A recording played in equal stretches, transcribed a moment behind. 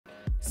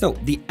So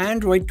the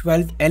Android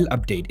 12L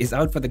update is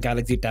out for the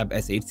Galaxy Tab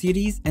S8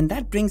 series, and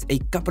that brings a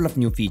couple of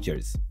new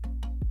features.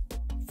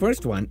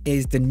 First one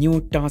is the new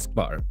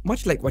taskbar,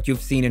 much like what you've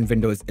seen in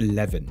Windows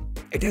 11.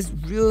 It has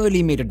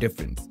really made a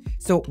difference.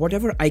 So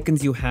whatever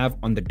icons you have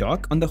on the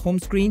dock on the home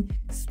screen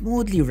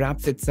smoothly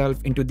wraps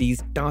itself into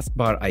these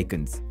taskbar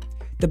icons.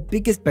 The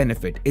biggest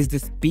benefit is the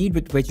speed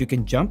with which you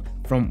can jump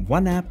from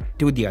one app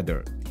to the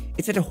other.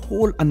 It's at a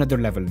whole another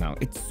level now.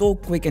 It's so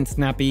quick and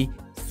snappy,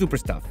 super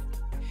stuff.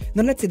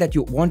 Now let's say that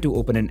you want to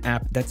open an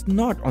app that's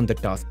not on the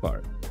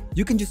taskbar.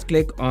 You can just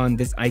click on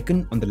this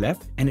icon on the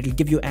left and it'll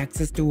give you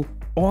access to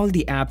all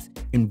the apps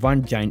in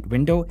one giant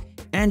window,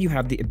 and you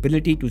have the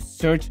ability to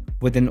search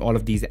within all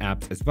of these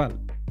apps as well.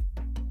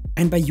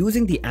 And by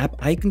using the app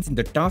icons in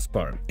the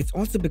taskbar, it's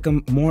also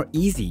become more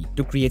easy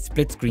to create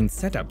split screen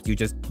setups. You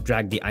just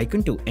drag the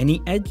icon to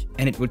any edge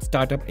and it would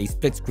start up a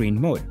split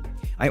screen mode.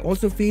 I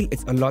also feel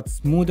it's a lot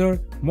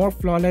smoother, more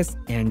flawless,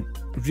 and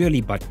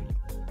really buttery.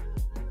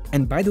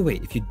 And by the way,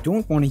 if you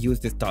don't want to use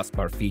this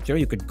taskbar feature,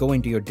 you could go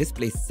into your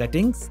display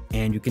settings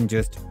and you can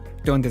just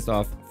turn this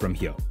off from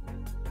here.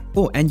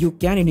 Oh, and you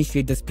can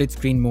initiate the split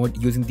screen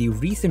mode using the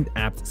recent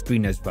apps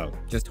screen as well.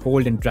 Just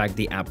hold and drag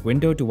the app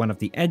window to one of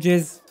the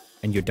edges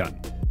and you're done.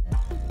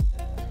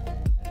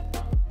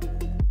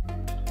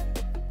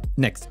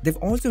 Next, they've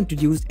also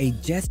introduced a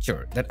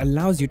gesture that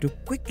allows you to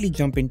quickly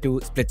jump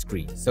into split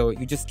screen. So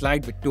you just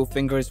slide with 2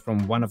 fingers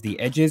from one of the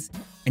edges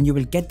and you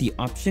will get the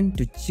option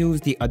to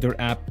choose the other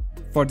app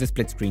for the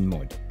split screen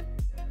mode.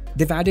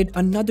 They've added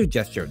another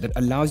gesture that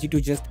allows you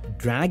to just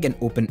drag an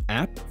open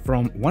app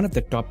from one of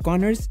the top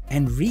corners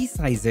and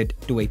resize it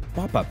to a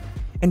pop-up.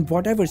 And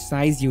whatever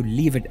size you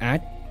leave it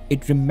at,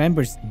 it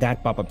remembers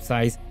that pop-up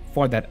size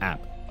for that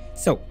app.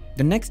 So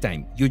the next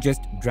time you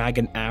just drag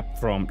an app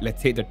from,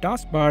 let's say, the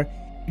taskbar,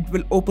 it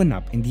will open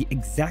up in the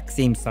exact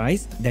same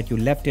size that you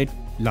left it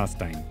last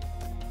time.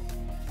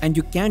 And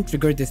you can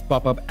trigger this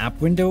pop-up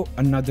app window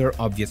another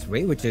obvious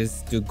way, which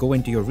is to go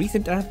into your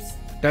recent apps,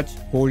 touch,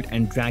 hold,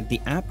 and drag the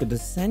app to the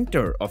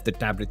center of the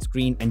tablet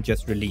screen and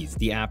just release.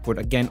 The app would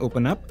again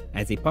open up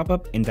as a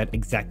pop-up in that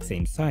exact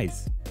same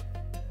size.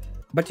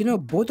 But you know,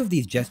 both of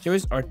these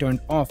gestures are turned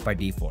off by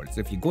default.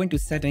 So if you go into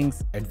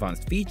settings,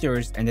 advanced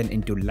features, and then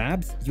into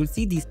labs, you'll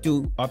see these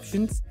 2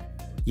 options.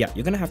 Yeah,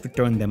 you're gonna have to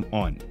turn them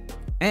on.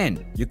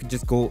 And you can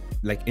just go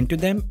into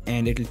them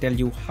and it'll tell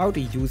you how to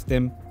use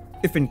them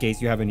if in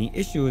case you have any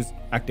issues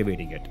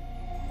activating it.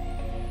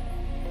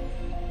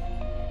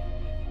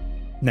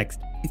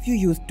 Next, if you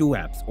use 2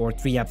 apps or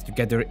 3 apps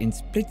together in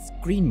split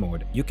screen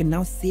mode, you can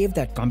now save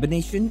that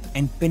combination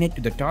and pin it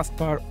to the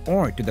taskbar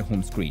or to the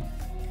home screen.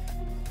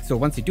 So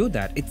once you do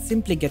that, it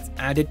simply gets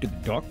added to the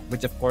dock,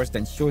 which of course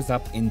then shows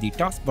up in the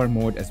taskbar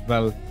mode as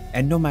well.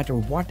 And no matter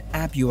what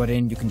app you are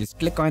in, you can just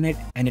click on it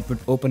and it would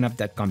open up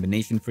that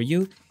combination for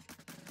you.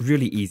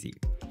 Really easy.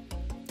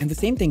 And the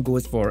same thing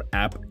goes for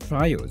app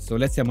trios. So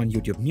let's say I'm on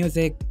YouTube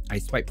Music, I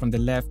swipe from the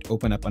left,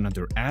 open up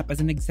another app as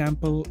an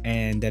example,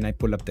 and then I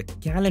pull up the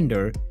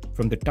calendar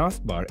from the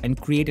taskbar and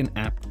create an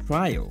app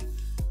trio.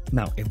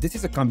 Now, if this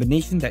is a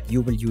combination that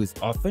you will use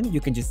often, you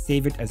can just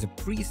save it as a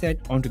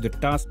preset onto the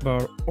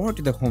taskbar or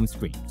to the home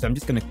screen. So I'm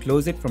just going to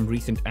close it from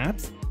recent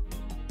apps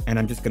and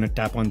I'm just going to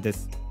tap on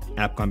this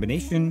app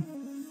combination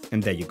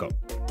and there you go.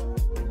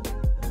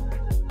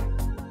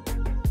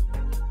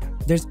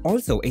 There's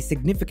also a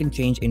significant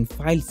change in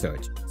file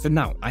search. So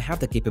now I have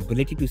the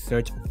capability to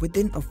search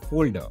within a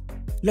folder.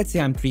 Let's say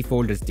I'm 3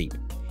 folders deep,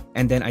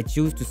 and then I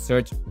choose to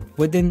search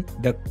within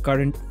the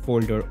current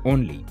folder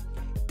only.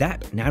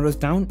 That narrows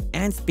down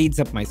and speeds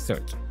up my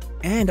search.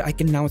 And I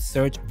can now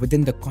search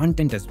within the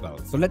content as well.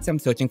 So let's say I'm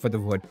searching for the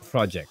word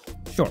project.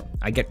 Sure,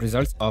 I get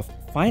results of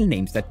file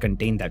names that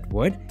contain that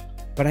word,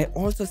 but I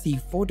also see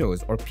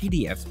photos or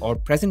PDFs or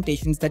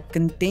presentations that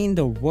contain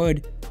the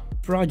word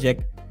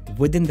project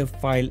within the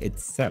file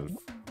itself.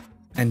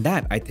 And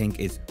that I think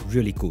is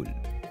really cool.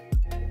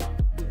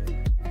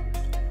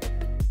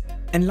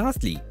 And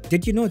lastly,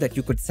 did you know that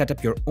you could set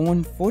up your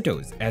own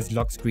photos as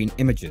LockScreen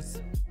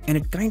images? And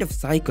it kind of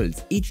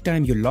cycles each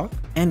time you lock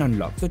and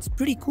unlock, so it's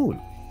pretty cool.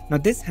 Now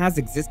this has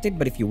existed,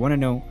 but if you want to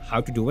know how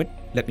to do it,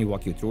 let me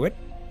walk you through it.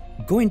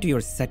 Go into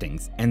your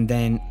settings and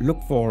then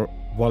look for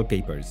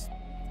wallpapers.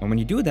 And when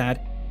you do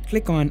that,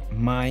 click on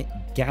My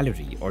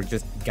Gallery or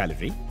just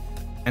Gallery,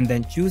 and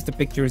then choose the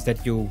pictures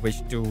that you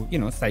wish to,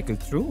 cycle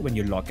through when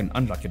you lock and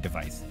unlock your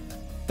device.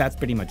 That's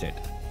pretty much it.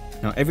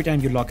 Now, every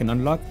time you lock and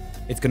unlock,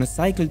 it's going to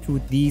cycle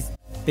through these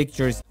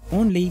pictures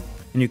only,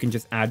 and you can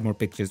just add more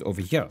pictures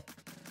over here.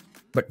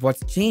 But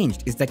what's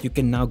changed is that you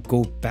can now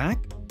go back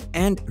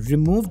and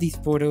remove these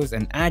photos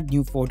and add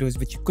new photos,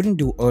 which you couldn't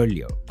do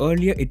earlier.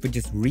 Earlier, it would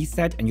just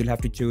reset and you'll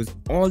have to choose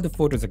all the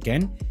photos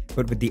again.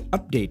 But with the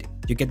update,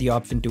 you get the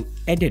option to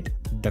edit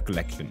the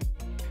collection.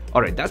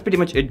 Alright, that's pretty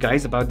much it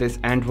guys about this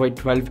Android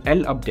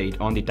 12L update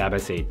on the Tab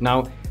S8.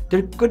 Now,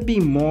 there could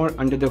be more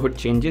under the hood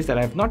changes that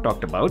I have not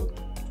talked about,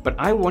 but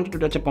I wanted to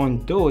touch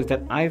upon those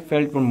that I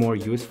felt were more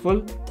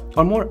useful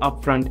or more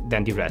upfront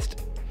than the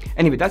rest.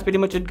 Anyway, that's pretty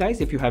much it guys.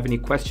 If you have any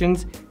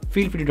questions,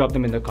 feel free to drop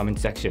them in the comment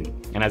section.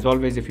 And as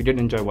always, if you did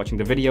enjoy watching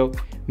the video,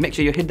 make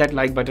sure you hit that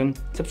like button,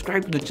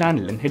 subscribe to the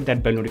channel and hit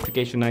that bell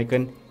notification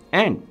icon,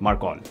 and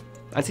mark all.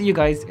 I'll see you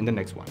guys in the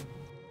next one.